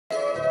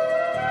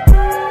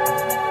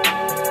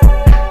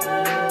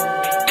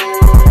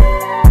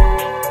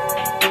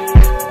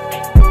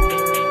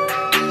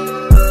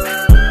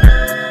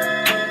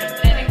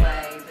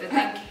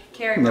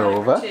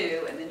What?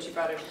 2, and then she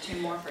brought over 2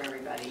 more for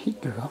everybody. Hey,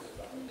 girl.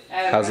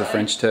 Oh, How's the really?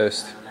 French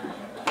toast?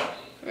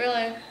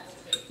 Really?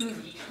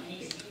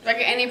 Like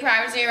any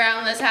privacy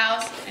around this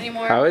house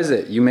anymore? How is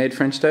it? You made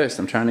French toast.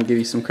 I'm trying to give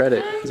you some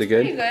credit. Is it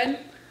Pretty good?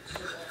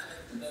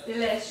 good.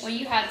 Delish. Well,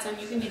 you had some.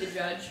 You can be the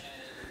judge.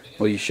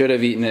 Well, you should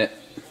have eaten it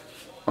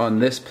on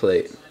this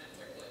plate.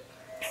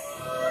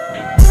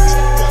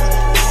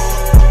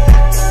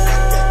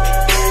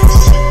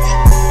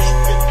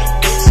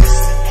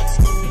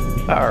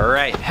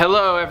 Alright,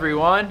 hello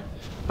everyone.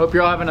 Hope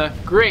you're all having a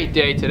great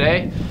day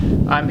today.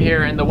 I'm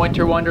here in the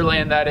winter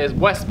wonderland that is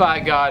West by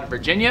God,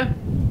 Virginia.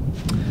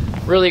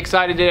 Really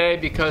excited today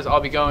because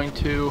I'll be going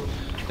to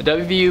the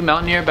WVU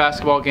Mountaineer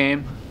basketball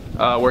game.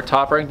 We're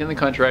top ranked in the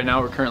country right now.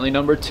 We're currently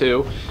number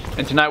 2.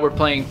 And tonight we're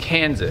playing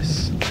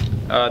Kansas.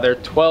 They're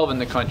 12 in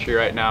the country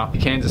right now.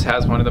 Kansas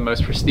has one of the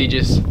most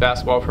prestigious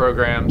basketball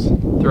programs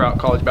throughout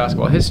college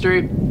basketball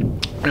history.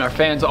 And our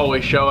fans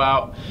always show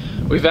out.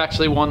 We've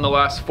actually won the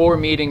last 4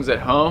 meetings at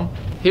home.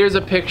 Here's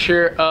a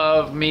picture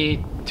of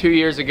me 2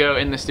 years ago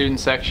in the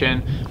student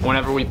section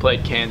whenever we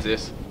played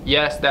Kansas.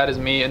 Yes, that is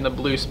me in the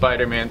blue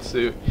Spider-Man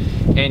suit.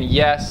 And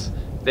yes,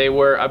 they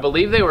were, I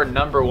believe they were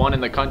number 1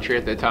 in the country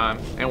at the time,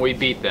 and we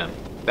beat them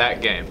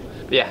that game.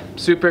 But yeah,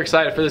 super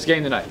excited for this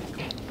game tonight.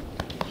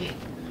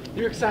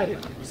 You're excited.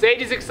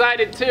 Sage is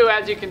excited too,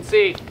 as you can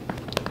see.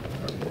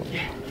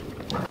 Yeah.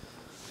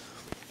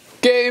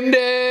 Game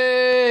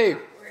day!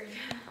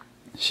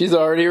 She's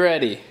already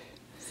ready.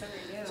 So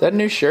we do. Is that a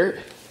new shirt?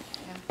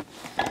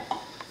 Yeah.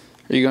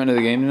 Are you going to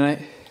the game tonight?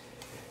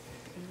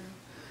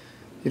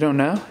 You don't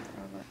know?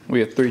 We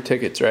have 3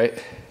 tickets, right?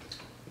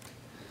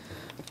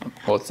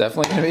 Well, it's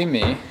definitely going to be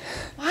me.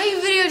 Why are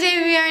you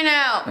videotaping me right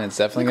now? And it's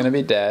definitely going to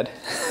be Dad.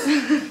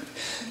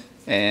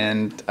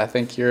 And I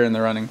think you're in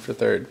the running for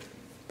the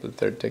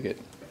 3rd ticket.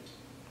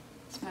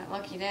 It's my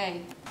lucky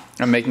day.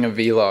 I'm making a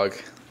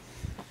vlog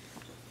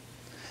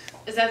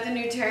Is that the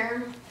new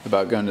term?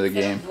 about going to the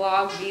game.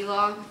 Vlog,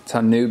 vlog. That's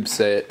how noobs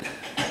say it.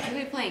 Are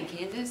we playing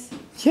Kansas?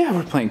 Yeah,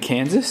 we're playing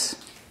Kansas.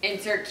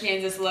 Insert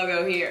Kansas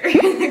logo here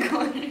in the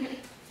corner.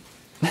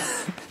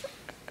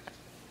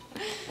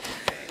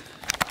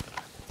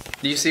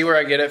 Do you see where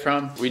I get it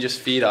from? We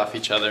just feed off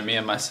each other, me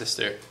and my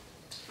sister.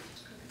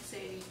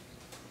 Sadie.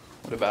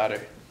 What about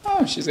her?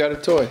 Oh, she's got a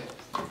toy.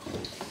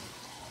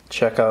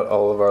 Check out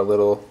all of our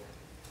little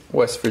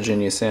West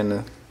Virginia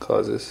Santa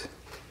Clauses.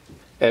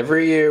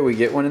 Every year we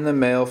get one in the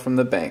mail from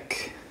the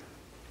bank.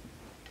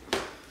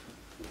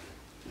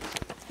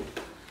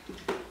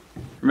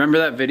 Remember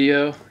that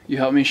video you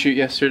helped me shoot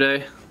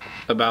yesterday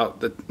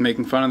about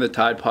making fun of the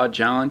Tide Pod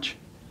Challenge?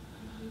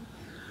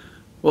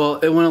 Well,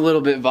 it went a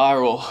little bit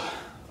viral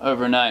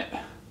overnight.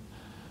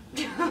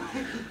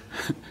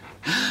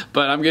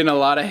 But I'm getting a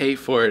lot of hate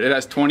for it. It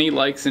has 20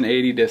 likes and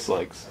 80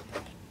 dislikes.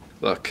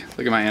 Look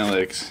at my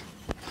analytics.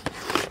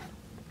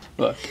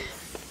 Look.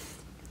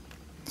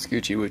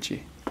 Scoochie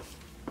woochie.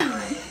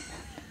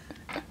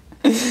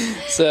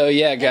 So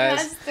yeah,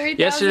 guys.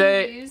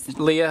 Yesterday,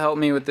 Leah helped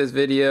me with this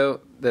video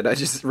that I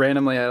just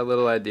randomly had a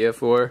little idea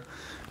for.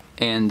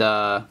 And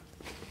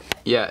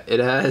yeah, it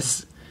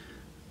has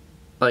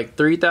like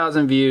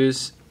 3,000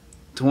 views,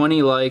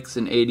 20 likes,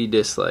 and 80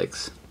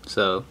 dislikes.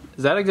 So,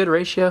 is that a good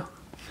ratio?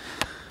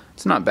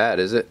 It's not bad,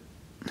 is it?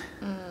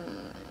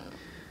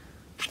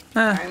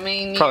 I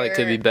mean, probably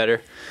could be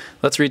better.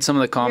 Let's read some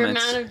of the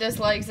comments. Your amount of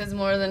dislikes is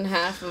more than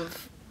half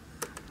of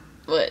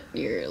what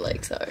your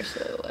likes are,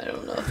 so I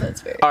don't know if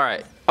that's very...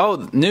 Alright.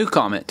 Oh, new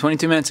comment,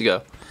 22 minutes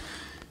ago.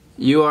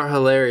 You are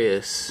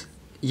hilarious.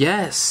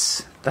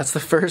 Yes! That's the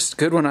first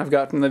good one I've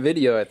got from the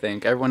video, I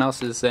think. Everyone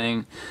else is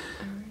saying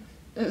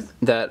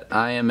that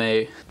I am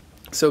a...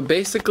 So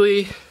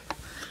basically,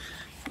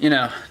 you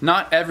know,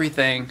 not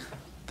everything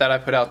that I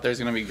put out there is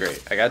going to be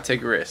great. I got to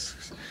take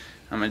risks.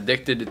 I'm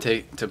addicted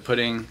to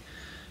putting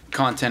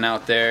content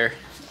out there,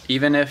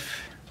 even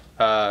if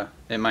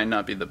it might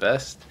not be the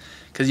best.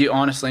 Because you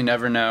honestly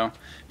never know.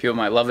 People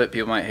might love it,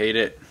 people might hate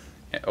it,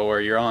 or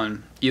you're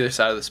on either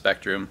side of the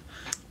spectrum.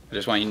 I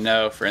just want you to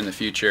know for in the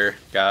future,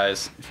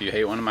 guys, if you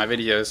hate one of my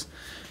videos,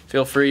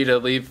 feel free to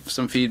leave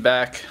some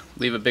feedback.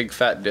 Leave a big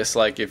fat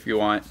dislike if you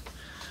want.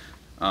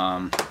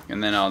 And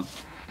then I'll,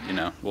 you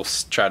know, we'll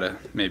try to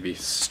maybe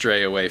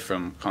stray away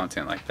from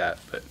content like that.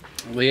 But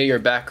Leah, your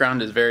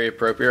background is very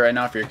appropriate right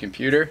now for your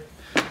computer.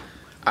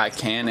 I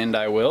can and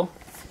I will.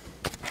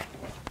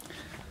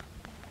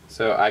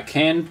 So I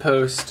can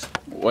post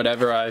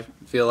whatever I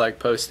feel like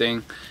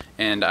posting,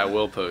 and I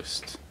will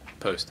post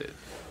it.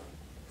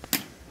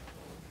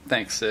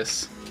 Thanks,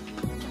 sis.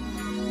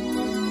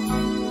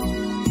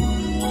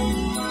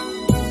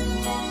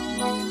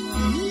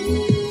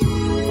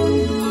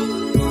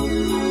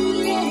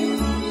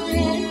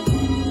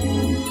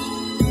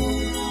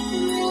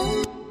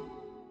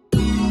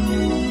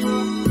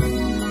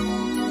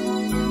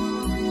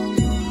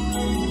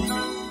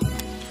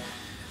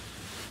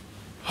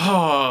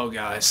 Oh,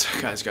 guys.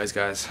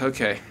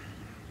 Okay.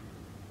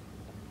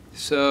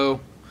 So,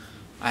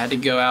 I had to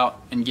go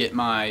out and get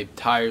my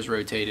tires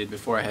rotated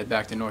before I head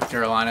back to North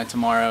Carolina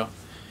tomorrow.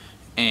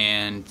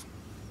 And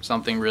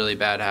something really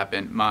bad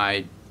happened.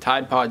 My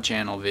Tide Pod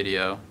channel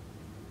video,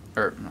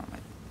 or no,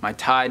 my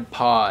Tide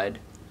Pod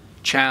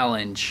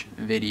challenge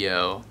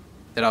video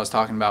that I was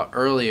talking about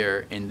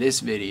earlier in this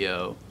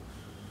video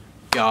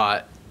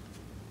got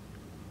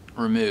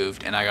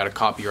removed, and I got a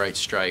copyright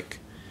strike.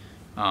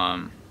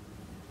 But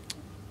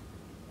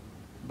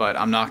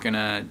I'm not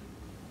gonna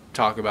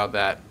talk about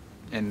that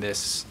in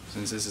this,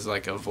 since this is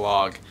like a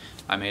vlog.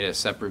 I made a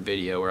separate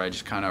video where I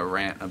just kind of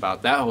rant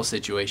about that whole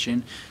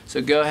situation.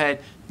 So go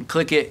ahead and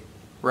click it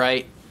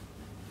right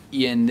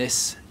in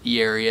this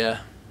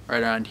area,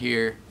 right around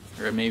here,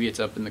 or maybe it's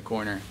up in the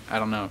corner, I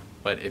don't know.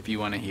 But if you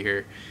want to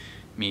hear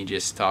me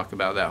just talk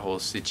about that whole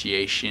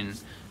situation,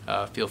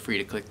 feel free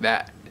to click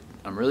that.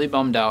 I'm really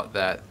bummed out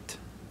that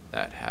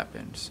that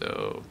happened.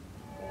 So